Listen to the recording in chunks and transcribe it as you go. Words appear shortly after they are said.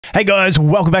Hey guys,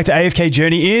 welcome back to AFK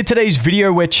Journey. In today's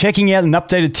video, we're checking out an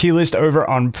updated tier list over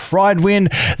on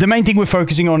Pridewind. The main thing we're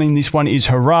focusing on in this one is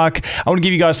Harak. I want to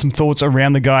give you guys some thoughts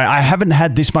around the guy. I haven't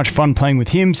had this much fun playing with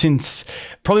him since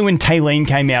probably when Taylene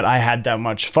came out. I had that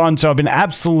much fun, so I've been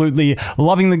absolutely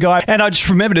loving the guy. And I just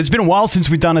remembered it's been a while since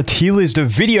we've done a tier list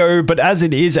video, but as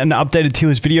it is an updated tier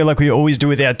list video like we always do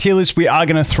with our tier list, we are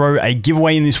going to throw a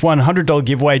giveaway in this $100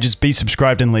 giveaway. Just be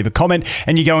subscribed and leave a comment,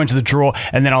 and you go into the draw,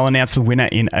 and then I'll announce the winner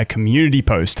in a community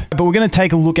post. But we're going to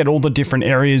take a look at all the different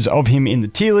areas of him in the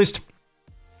tier list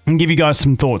and give you guys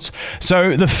some thoughts.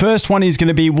 So the first one is going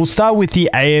to be, we'll start with the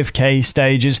AFK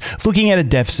stages, looking at a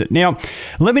deficit. Now,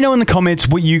 let me know in the comments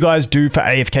what you guys do for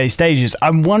AFK stages.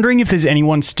 I'm wondering if there's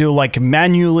anyone still like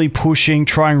manually pushing,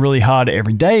 trying really hard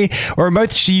every day, or are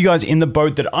most of you guys in the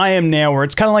boat that I am now, where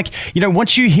it's kind of like, you know,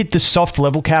 once you hit the soft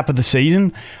level cap of the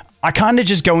season, I kind of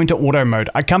just go into auto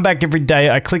mode. I come back every day,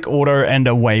 I click auto, and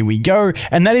away we go.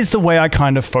 And that is the way I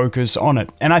kind of focus on it.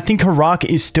 And I think Harak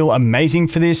is still amazing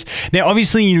for this. Now,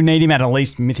 obviously, you need him at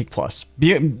least Mythic Plus.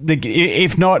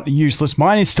 If not, useless.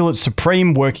 Mine is still at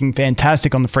Supreme, working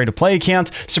fantastic on the free-to-play account.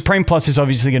 Supreme Plus is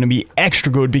obviously going to be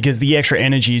extra good because the extra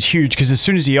energy is huge, because as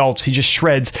soon as he ults, he just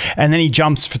shreds, and then he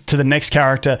jumps to the next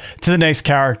character, to the next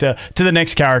character, to the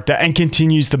next character, and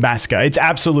continues the massacre. It's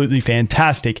absolutely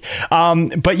fantastic.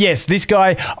 But yeah, yes, this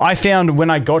guy, I found when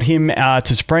I got him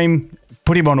to Supreme,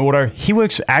 put him on auto, he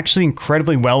works actually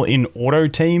incredibly well in auto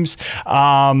teams.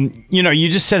 You know, you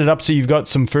just set it up so you've got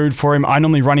some food for him. I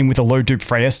normally run him with a low dupe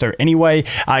Freyesto anyway,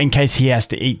 in case he has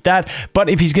to eat that. But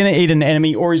if he's going to eat an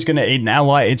enemy or he's going to eat an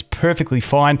ally, it's perfectly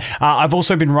fine. I've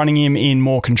also been running him in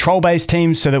more control-based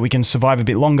teams so that we can survive a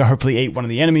bit longer, hopefully eat one of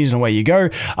the enemies and away you go.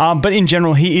 But in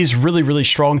general, he is really, really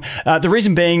strong. The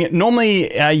reason being,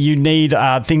 normally you need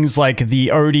things like the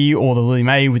Odie or the Lily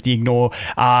May with the ignore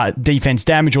defense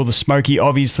damage, or the Smokey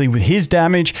obviously with his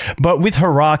damage, but with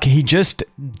Harak, he just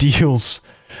deals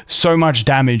so much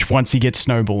damage once he gets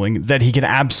snowballing that he can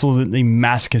absolutely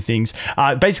massacre things.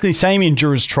 Basically, same in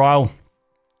Jura's Trial.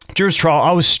 Jura's Trial,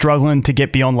 I was struggling to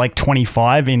get beyond like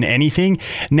 25 in anything.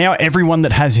 Now everyone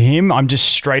that has him, I'm just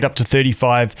straight up to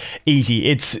 35 easy.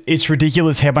 It's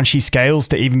ridiculous how much he scales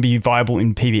to even be viable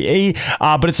in PvE,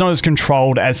 but it's not as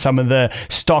controlled as some of the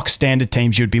stock standard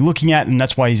teams you'd be looking at, and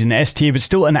that's why he's in S tier, but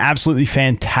still an absolutely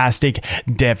fantastic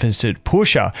deficit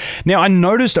pusher. Now, I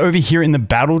noticed over here in the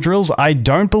battle drills, I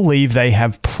don't believe they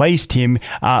have placed him.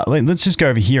 Let's just go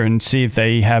over here and see if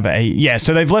they have a... Yeah,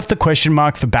 so they've left the question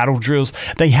mark for battle drills.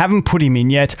 They haven't put him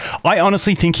in yet. I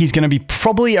honestly think he's going to be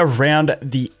probably around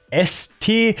the S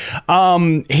tier.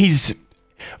 He's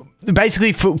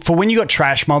basically for when you got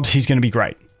trash mobs, he's going to be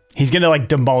great. He's going to like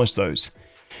demolish those.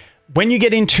 When you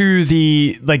get into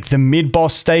the mid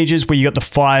boss stages where you got the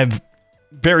 5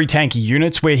 very tanky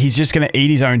units where he's just going to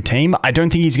eat his own team, I don't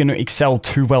think he's going to excel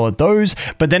too well at those.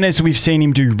 But then as we've seen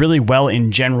him do really well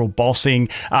in general bossing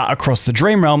across the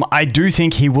Dream Realm, I do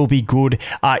think he will be good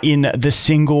in the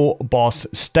single boss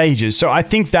stages. So I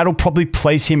think that'll probably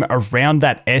place him around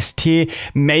that S tier,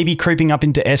 maybe creeping up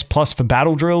into S plus for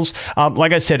battle drills.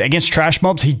 Like I said, against trash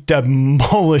mobs, he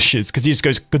demolishes because he just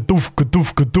goes gadoof,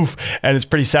 gadoof, gadoof, and it's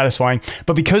pretty satisfying.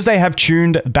 But because they have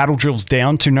tuned battle drills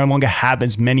down to no longer have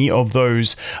as many of those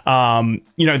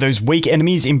you know, those weak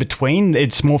enemies in between,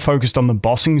 it's more focused on the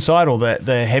bossing side or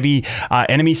the heavy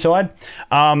enemy side.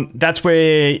 That's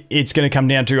where it's going to come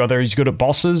down to either he's good at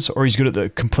bosses or he's good at the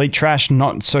complete trash,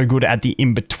 not so good at the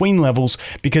in-between levels,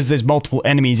 because there's multiple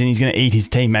enemies and he's going to eat his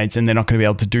teammates and they're not going to be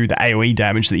able to do the AoE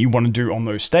damage that you want to do on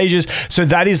those stages. So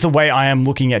that is the way I am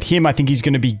looking at him. I think he's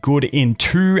going to be good in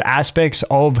 2 aspects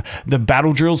of the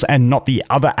battle drills and not the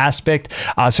other aspect.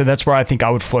 So that's where I think I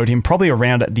would float him, probably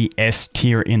around the S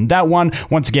tier in that one.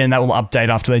 Once again, that will update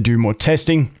after they do more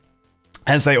testing,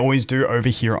 as they always do over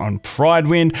here on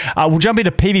Pridewind. We'll jump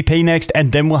into PvP next,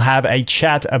 and then we'll have a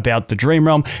chat about the Dream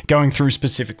Realm, going through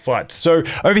specific fights. So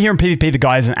over here in PvP, the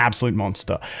guy is an absolute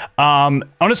monster.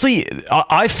 Honestly,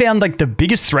 I found like the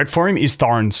biggest threat for him is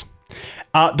Thorns.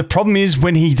 The problem is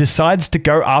when he decides to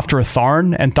go after a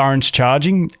Thorin and Thorin's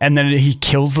charging, and then he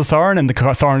kills the Thorin and the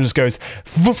Thorin just goes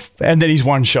woof, and then he's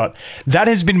one shot. That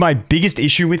has been my biggest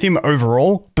issue with him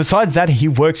overall. Besides that, he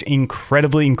works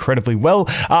incredibly, incredibly well.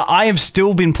 I have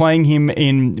still been playing him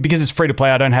in, because it's free to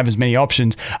play, I don't have as many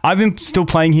options. I've been still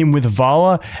playing him with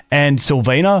Vala and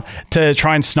Sylvina to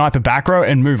try and snipe a back row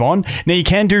and move on. Now you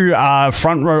can do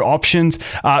front row options.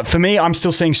 For me, I'm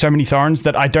still seeing so many Thorns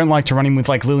that I don't like to run him with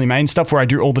like Lily May and stuff, where I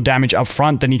do all the damage up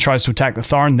front, then he tries to attack the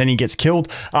Thorin, then he gets killed.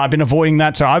 I've been avoiding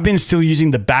that, so I've been still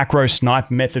using the back row snipe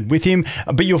method with him.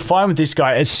 But you'll find with this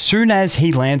guy, as soon as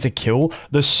he lands a kill,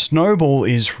 the snowball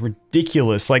is ridiculous.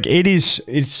 ridiculous. Like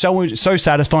it's so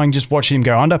satisfying just watching him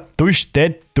go under, douche,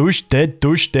 dead, douche, dead,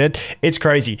 douche, dead. It's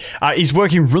crazy. He's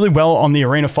working really well on the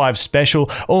Arena 5 special.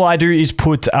 All I do is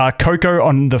put Coco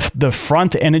on the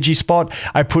front energy spot.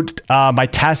 I put my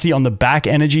Tassie on the back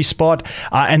energy spot.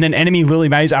 And then enemy Lily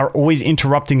Mays are always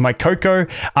interrupting my Coco.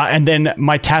 And then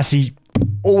my Tassie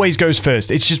always goes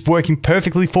first. It's just working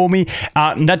perfectly for me.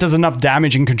 And that does enough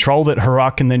damage and control that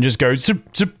Harak can then just go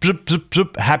zip, zip, zip, zip,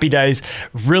 zip. Happy days.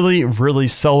 Really, really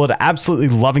solid. Absolutely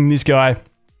loving this guy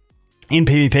in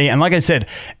PvP. And like I said,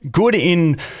 good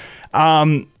in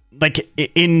like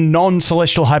in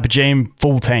non-Celestial Hypergene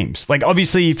full teams. Like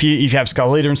obviously if you have Skull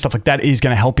Leader and stuff like that, is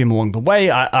going to help him along the way.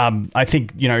 I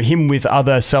think, you know, him with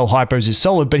other Cell Hypos is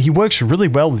solid, but he works really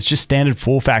well with just standard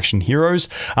 4-faction heroes,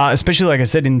 especially like I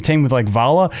said in the team with like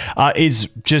Vala, is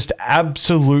just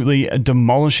absolutely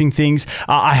demolishing things.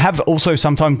 I have also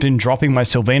sometimes been dropping my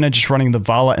Sylvina, just running the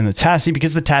Vala and the Tassie,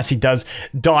 because the Tassie does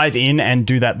dive in and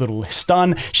do that little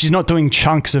stun. She's not doing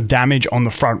chunks of damage on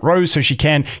the front row, so she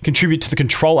can contribute to the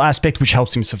control aspect, which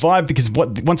helps him survive, because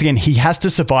once again, he has to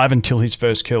survive until his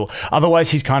first kill.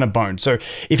 Otherwise, he's kind of boned. So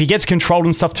if he gets controlled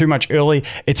and stuff too much early,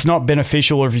 it's not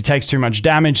beneficial, or if he takes too much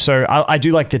damage. So I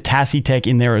do like the Tassie tech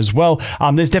in there as well.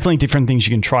 There's definitely different things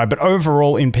you can try, but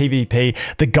overall in PvP,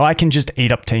 the guy can just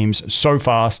eat up teams so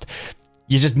fast.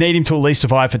 You just need him to at least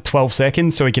survive for 12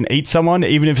 seconds so he can eat someone.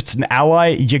 Even if it's an ally,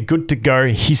 you're good to go.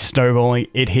 He's snowballing.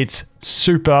 It hits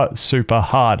super, super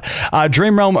hard.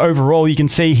 Dream Realm overall, you can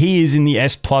see he is in the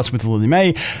S+ with Lily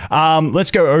May.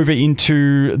 Let's go over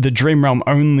into the Dream Realm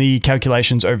only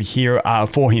calculations over here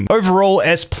for him. Overall,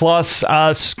 S+,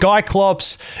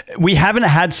 Skyclops. We haven't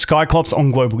had Skyclops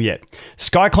on Global yet.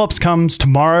 Skyclops comes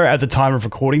tomorrow at the time of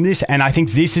recording this, and I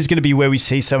think this is going to be where we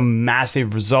see some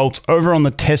massive results over on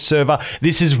the test server.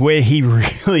 This is where he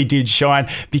really did shine,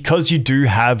 because you do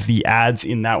have the ads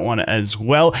in that one as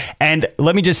well. And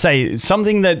let me just say,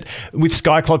 something that with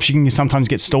Skyclops you can sometimes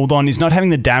get stalled on is not having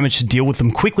the damage to deal with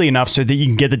them quickly enough so that you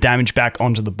can get the damage back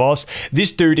onto the boss.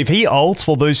 This dude, if he ults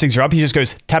while those things are up, he just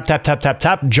goes tap, tap, tap, tap,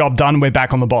 tap, job done, we're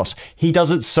back on the boss. He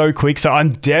does it so quick, so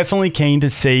I'm definitely keen to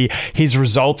see his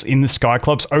results in the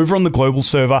Skyclops over on the global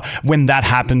server when that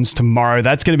happens tomorrow.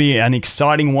 That's going to be an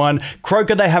exciting one.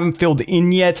 Croaker, they haven't filled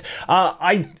in yet.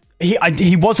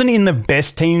 He wasn't in the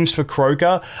best teams for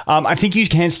Croaker. I think you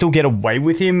can still get away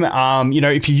with him. You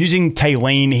know, if you're using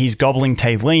Taylene, he's gobbling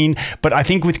Taylene. But I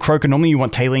think with Croaker, normally you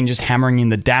want Taylene just hammering in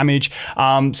the damage.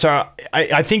 So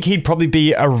I think he'd probably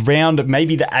be around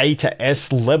maybe the A to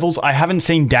S levels. I haven't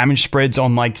seen damage spreads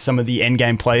on like some of the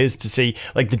endgame players to see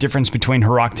like the difference between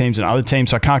Harak teams and other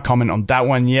teams. So I can't comment on that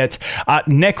one yet.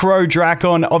 Necro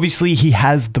Drakon, obviously he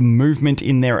has the movement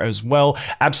in there as well.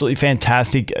 Absolutely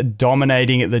fantastic,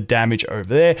 dominating the damage over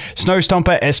there. Snow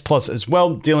Stomper S+ as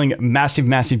well, dealing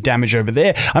massive damage over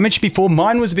there. I mentioned before,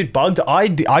 mine was a bit bugged. I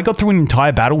got through an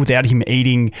entire battle without him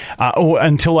eating, or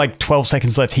until like 12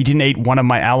 seconds left, he didn't eat one of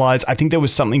my allies. I think there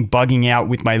was something bugging out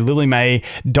with my Lily May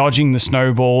dodging the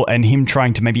snowball and him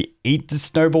trying to maybe eat the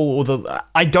snowball, or the,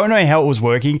 I don't know how it was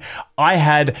working. I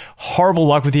had horrible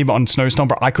luck with him on Snow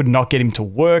Stomper. I could not get him to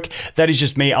work. That is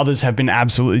just me. Others have been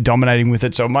absolutely dominating with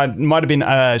it. So it might have been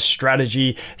a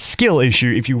strategy skill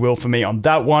issue, if you will, for me on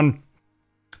that one.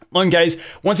 Lone Gaze,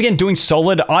 once again, doing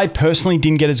solid. I personally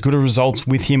didn't get as good a results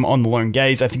with him on the Lone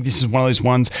Gaze. I think this is one of those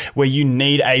ones where you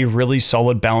need a really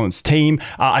solid balanced team.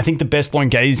 I think the best Lone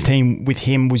Gaze team with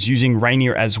him was using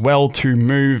Rainier as well to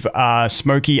move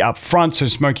Smokey up front, so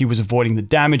Smokey was avoiding the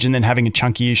damage, and then having a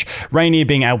chunky-ish Rainier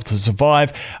being able to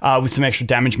survive with some extra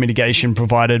damage mitigation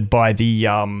provided by the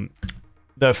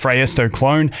Freyasto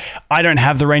clone. I don't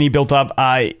have the Rainy built up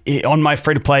on my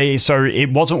free-to-play, so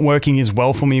it wasn't working as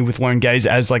well for me with Lone Gaze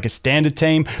as like a standard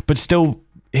team, but still,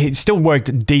 it still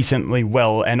worked decently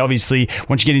well. And obviously,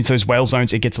 once you get into those whale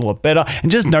zones, it gets a lot better.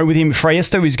 And just know with him,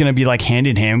 Freyasto is going to be like hand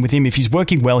in hand with him. If he's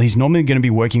working well, he's normally going to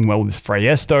be working well with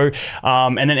Freyasto.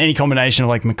 And then any combination of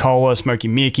like Makola, Smokey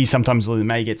Miyaki, sometimes Lily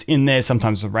May gets in there,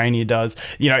 sometimes the Rainier does.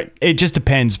 You know, it just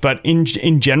depends. But in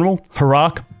general,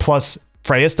 Harak plus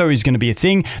Freyasto is going to be a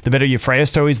thing. The better your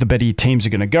Freyasto is, the better your teams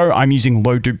are going to go. I'm using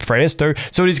low dupe Freyasto,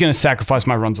 so it is going to sacrifice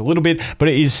my runs a little bit, but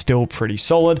it is still pretty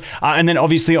solid. And then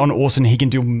obviously on Orson, he can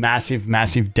do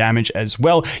massive damage as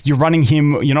well. You're running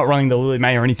him, you're not running the Lily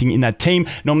May or anything in that team.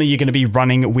 Normally you're going to be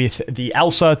running with the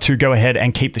Elsa to go ahead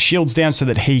and keep the shields down so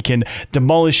that he can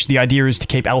demolish. The idea is to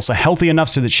keep Elsa healthy enough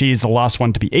so that she is the last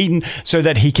one to be eaten, so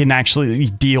that he can actually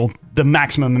deal the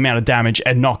maximum amount of damage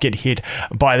and not get hit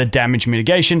by the damage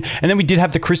mitigation. And then we did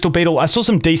have the Crystal Beetle. I saw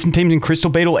some decent teams in Crystal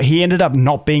Beetle. He ended up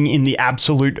not being in the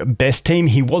absolute best team.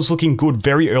 He was looking good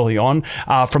very early on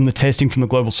from the testing from the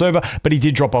global server, but he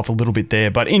did drop off a little bit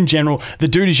there. But in general, the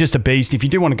dude is just a beast. If you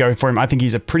do want to go for him, I think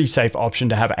he's a pretty safe option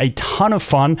to have a ton of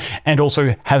fun and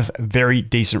also have very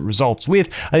decent results with.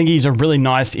 I think he's a really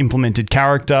nice implemented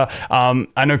character.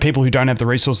 I know people who don't have the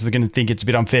resources are going to think it's a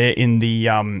bit unfair in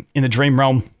the Dream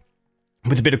Realm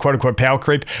with a bit of quote-unquote power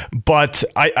creep, but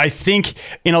I think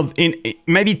in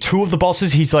maybe 2 of the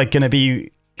bosses he's like going to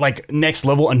be like next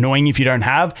level annoying if you don't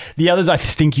have. The others I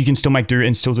think you can still make do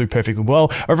and still do perfectly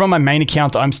well. Over on my main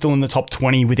account, I'm still in the top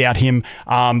 20 without him,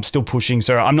 still pushing,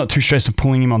 so I'm not too stressed of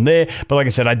pulling him on there. But like I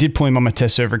said, I did pull him on my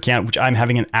test server account, which I'm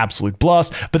having an absolute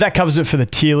blast. But that covers it for the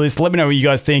tier list. Let me know what you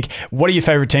guys think. What are your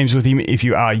favorite teams with him if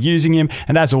you are using him?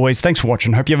 And as always, thanks for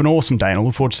watching. Hope you have an awesome day, and I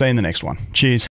look forward to seeing you in the next one. Cheers.